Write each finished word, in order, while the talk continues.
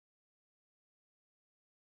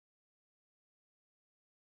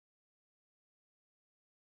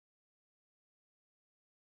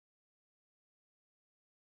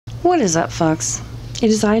What is up, fucks?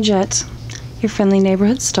 It is I, Jet, your friendly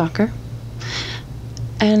neighborhood stalker.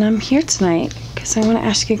 And I'm here tonight because I want to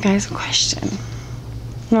ask you guys a question.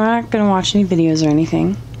 We're not going to watch any videos or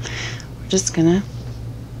anything. We're just going to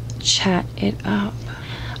chat it up.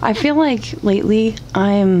 I feel like lately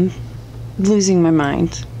I'm losing my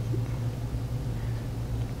mind.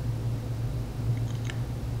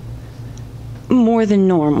 More than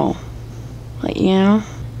normal. Like, you know?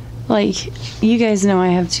 Like, you guys know I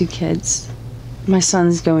have 2 kids. My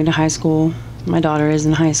son's going to high school. My daughter is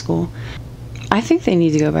in high school. I think they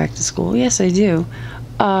need to go back to school. Yes, I do.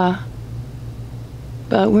 But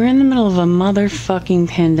we're in the middle of a motherfucking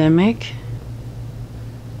pandemic.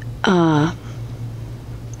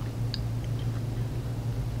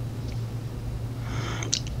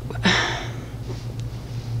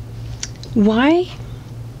 Why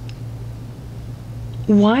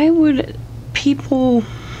would people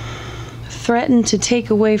threaten to take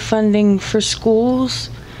away funding for schools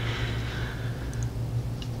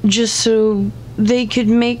just so they could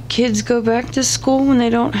make kids go back to school when they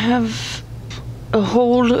don't have a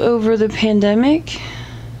hold over the pandemic?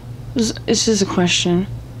 It's just a question.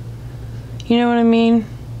 You know what I mean?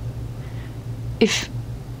 If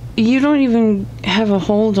you don't even have a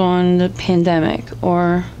hold on the pandemic,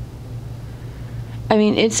 or I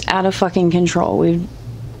mean, it's out of fucking control.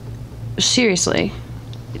 Seriously,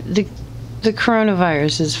 the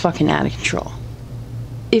coronavirus is fucking out of control.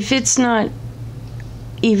 If it's not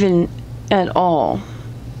even at all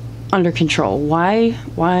under control, why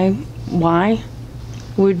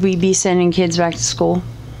would we be sending kids back to school?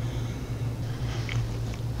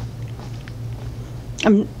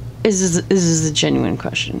 This is a genuine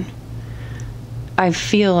question. I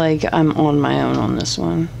feel like I'm on my own on this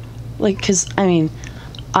one. Like, because, I mean,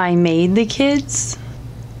 I made the kids,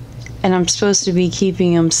 and I'm supposed to be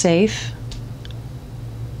keeping them safe.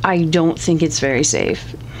 I don't think it's very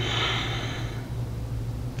safe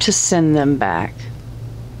to send them back.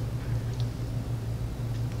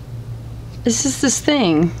 This is this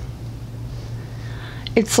thing.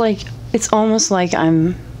 It's like, it's almost like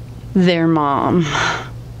I'm their mom.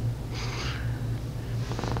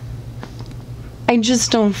 I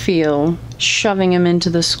just don't feel shoving them into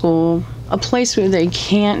the school, a place where they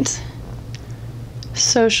can't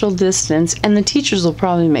social distance, and the teachers will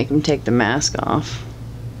probably make them take the mask off,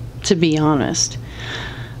 to be honest.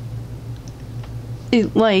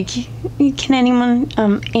 Like, can anyone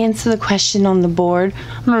answer the question on the board?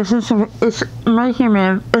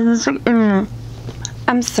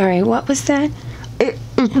 I'm sorry, what was that?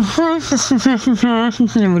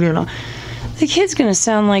 The kid's gonna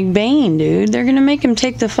sound like Bane, dude. They're gonna make him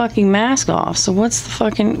take the fucking mask off. So what's the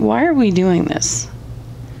fucking... Why are we doing this?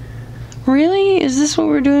 Really? Is this what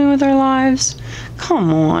we're doing with our lives?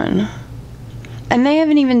 Come on. And they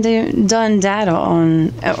haven't even done data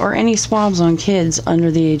on, or any swabs on kids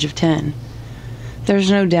under the age of 10.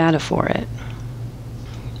 There's no data for it.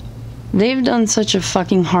 They've done such a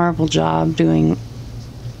fucking horrible job doing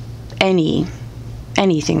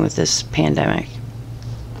anything with this pandemic.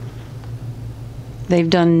 They've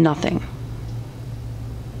done nothing.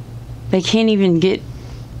 They can't even get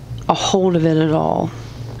a hold of it at all.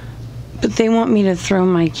 But they want me to throw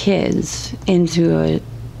my kids into a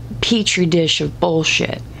petri dish of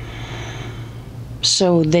bullshit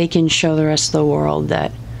so they can show the rest of the world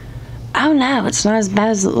that, oh no, it's not as bad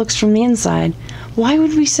as it looks from the inside. Why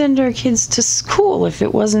would we send our kids to school if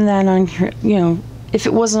it wasn't if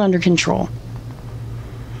it wasn't under control?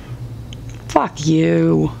 Fuck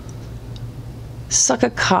you. Suck a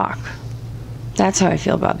cock. That's how I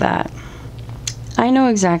feel about that. I know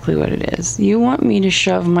exactly what it is. You want me to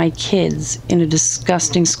shove my kids in a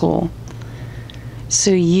disgusting school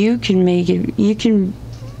so you can make it, you can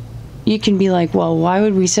be like, well, why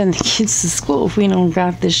would we send the kids to school if we don't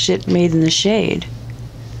got this shit made in the shade?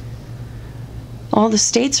 All the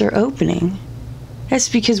states are opening. That's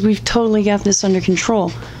because we've totally got this under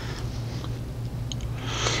control.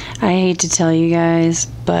 I hate to tell you guys,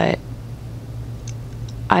 but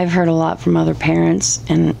I've heard a lot from other parents,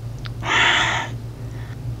 and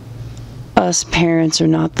us parents are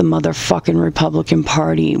not the motherfucking Republican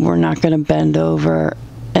Party. We're not gonna bend over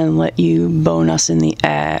and let you bone us in the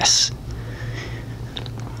ass.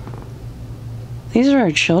 These are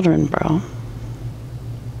our children, bro.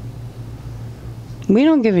 We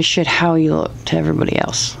don't give a shit how you look to everybody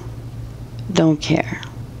else. Don't care.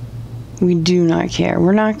 We do not care.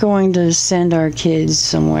 We're not going to send our kids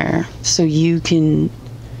somewhere so you can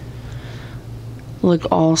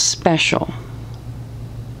look all special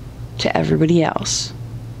to everybody else.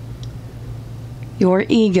 Your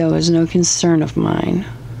ego is no concern of mine.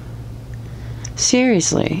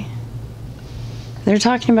 Seriously. They're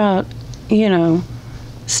talking about, you know,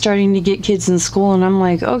 starting to get kids in school, and I'm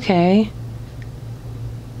like, okay,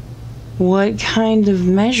 what kind of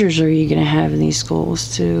measures are you going to have in these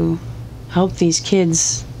schools to help these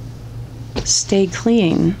kids stay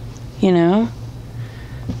clean, you know?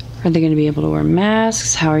 Are they going to be able to wear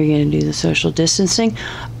masks? How are you going to do the social distancing?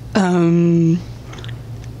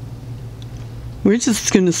 We're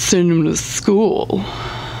just going to send them to school.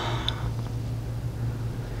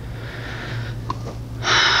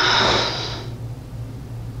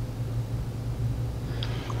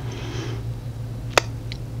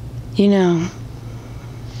 You know,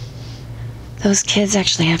 those kids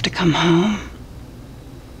actually have to come home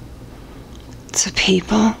to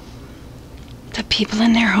people,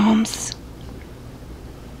 in their homes.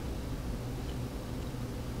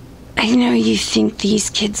 I know you think these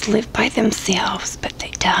kids live by themselves, but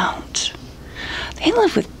they don't. They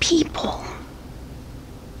live with people.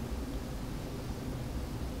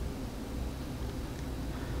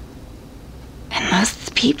 And those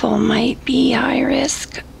people might be high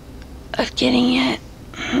risk of getting it.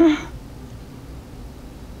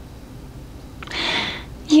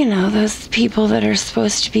 You know, those people that are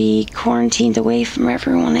supposed to be quarantined away from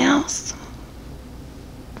everyone else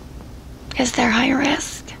because they're high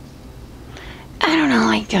risk. I don't know,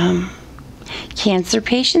 like cancer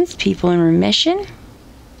patients, people in remission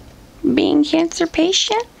being cancer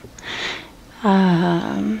patient,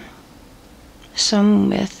 some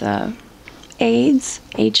with AIDS,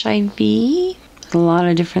 HIV, a lot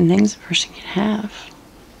of different things a person can have.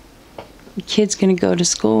 The kid's gonna go to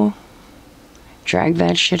school, drag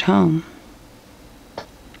that shit home.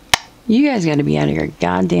 You guys gotta be out of your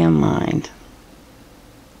goddamn mind.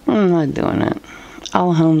 I'm not doing it.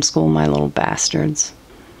 I'll homeschool my little bastards.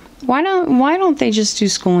 Why don't they just do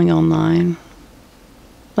schooling online?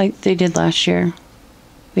 Like they did last year.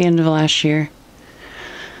 The end of last year.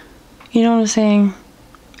 You know what I'm saying?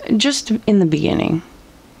 Just in the beginning.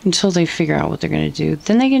 Until they figure out what they're gonna do.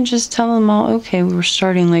 Then they can just tell them all, okay, we were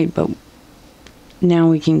starting late, but now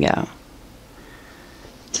we can go.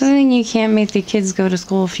 Doesn't mean you can't make the kids go to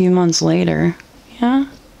school a few months later. Yeah?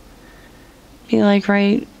 Be like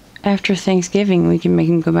right after Thanksgiving, we can make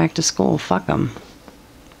them go back to school. Fuck them.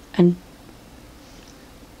 And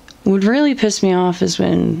what really pissed me off is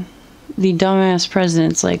when the dumbass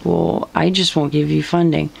president's like, well, I just won't give you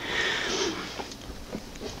funding.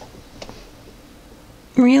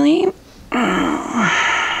 Really? You're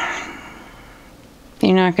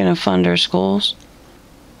not going to fund our schools?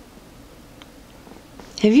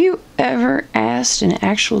 Have you ever asked an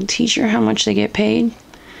actual teacher how much they get paid?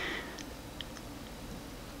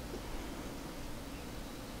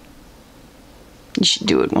 You should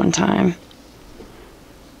do it one time.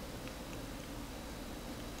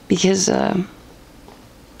 Because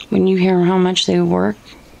when you hear how much they work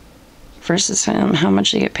versus how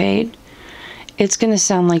much they get paid, it's going to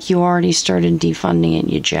sound like you already started defunding it,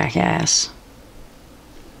 you jackass.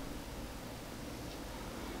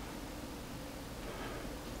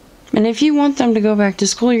 And if you want them to go back to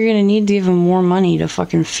school, you're going to need to give them more money to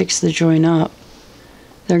fucking fix the joint up.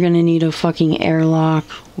 They're going to need a fucking airlock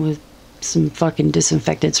with some fucking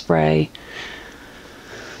disinfectant spray.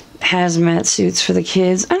 Hazmat suits for the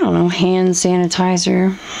kids. I don't know, hand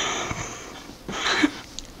sanitizer.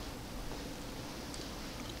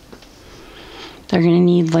 They're going to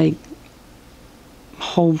need like a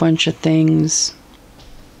whole bunch of things.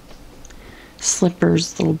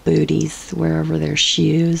 Slippers, little booties, wherever their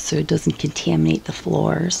shoes, so it doesn't contaminate the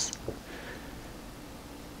floors.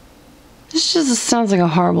 This just sounds like a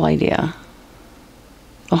horrible idea.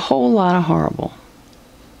 A whole lot of horrible.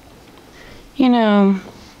 You know,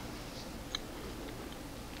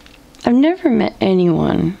 I've never met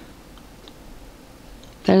anyone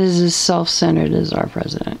that is as self-centered as our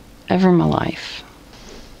president, ever in my life.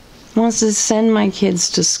 Wants to send my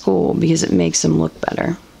kids to school because it makes them look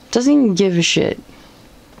better. Doesn't even give a shit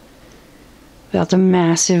about the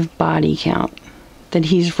massive body count that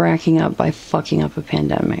he's racking up by fucking up a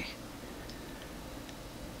pandemic.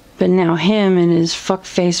 But now him and his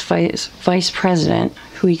fuckface vice president,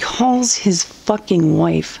 who he calls his fucking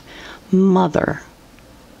wife mother.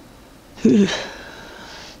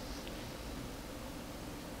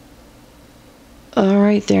 All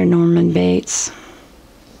right there, Norman Bates.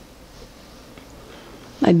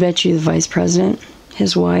 I bet you the vice president,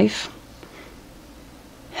 his wife,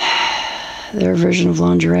 their version of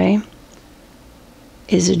lingerie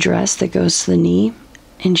is a dress that goes to the knee,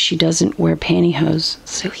 and she doesn't wear pantyhose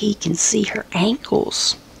so he can see her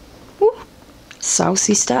ankles. Woo.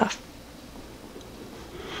 Saucy stuff.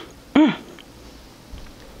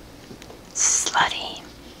 Slutty.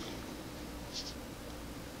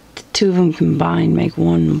 2 of them combined make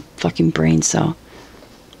 1 fucking brain cell.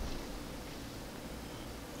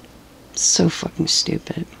 So fucking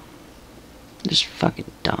stupid. Just fucking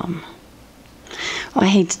dumb. Oh, I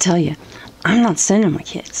hate to tell you, I'm not sending my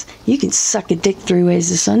kids. You can suck a dick 3 ways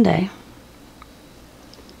to Sunday.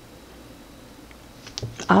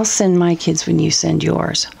 I'll send my kids when you send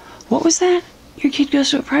yours. What was that? Your kid goes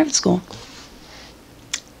to a private school.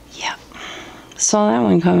 Yep. Saw that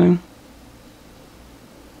one coming.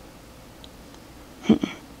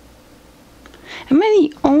 Am I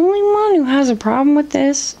the only one who has a problem with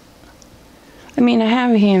this? I mean, I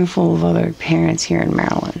have a handful of other parents here in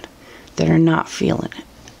Maryland that are not feeling it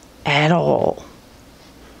at all.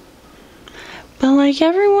 But like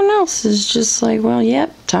everyone else is just like, well,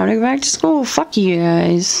 yep, time to go back to school. Fuck you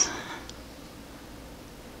guys.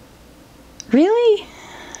 Really?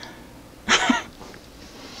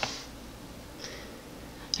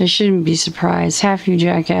 I shouldn't be surprised. Half you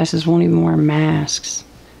jackasses won't even wear masks.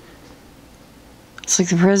 It's like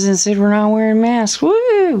the president said, we're not wearing masks. Woo!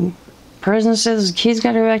 The president says the kids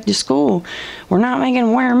got to go back to school. We're not making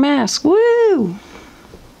them wear masks. Woo!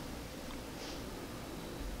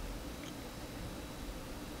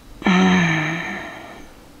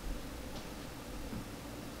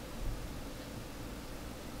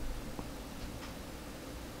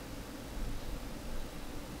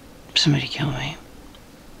 Somebody kill me.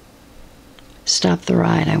 Stop the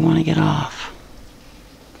ride. I want to get off.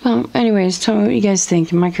 Well, anyways, tell me what you guys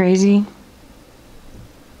think. Am I crazy?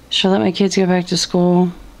 Should I let my kids go back to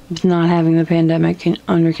school with not having the pandemic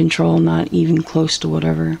under control, not even close to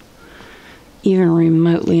whatever, even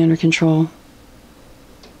remotely under control?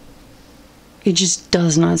 It just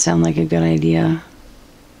does not sound like a good idea.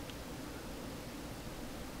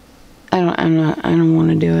 I don't want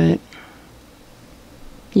to do it.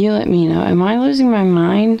 You let me know. Am I losing my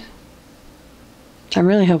mind? I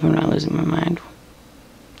really hope I'm not losing my mind.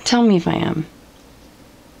 Tell me if I am.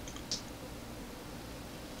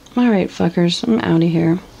 Alright, fuckers. I'm out of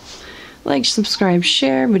here. Like, subscribe,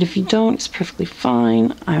 share, but if you don't, it's perfectly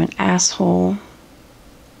fine. I'm an asshole.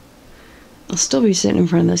 I'll still be sitting in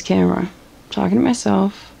front of this camera, talking to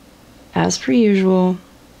myself, as per usual.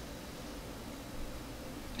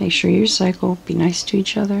 Make sure you recycle. Be nice to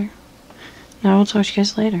each other. Now I'll talk to you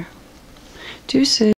guys later. Deuces.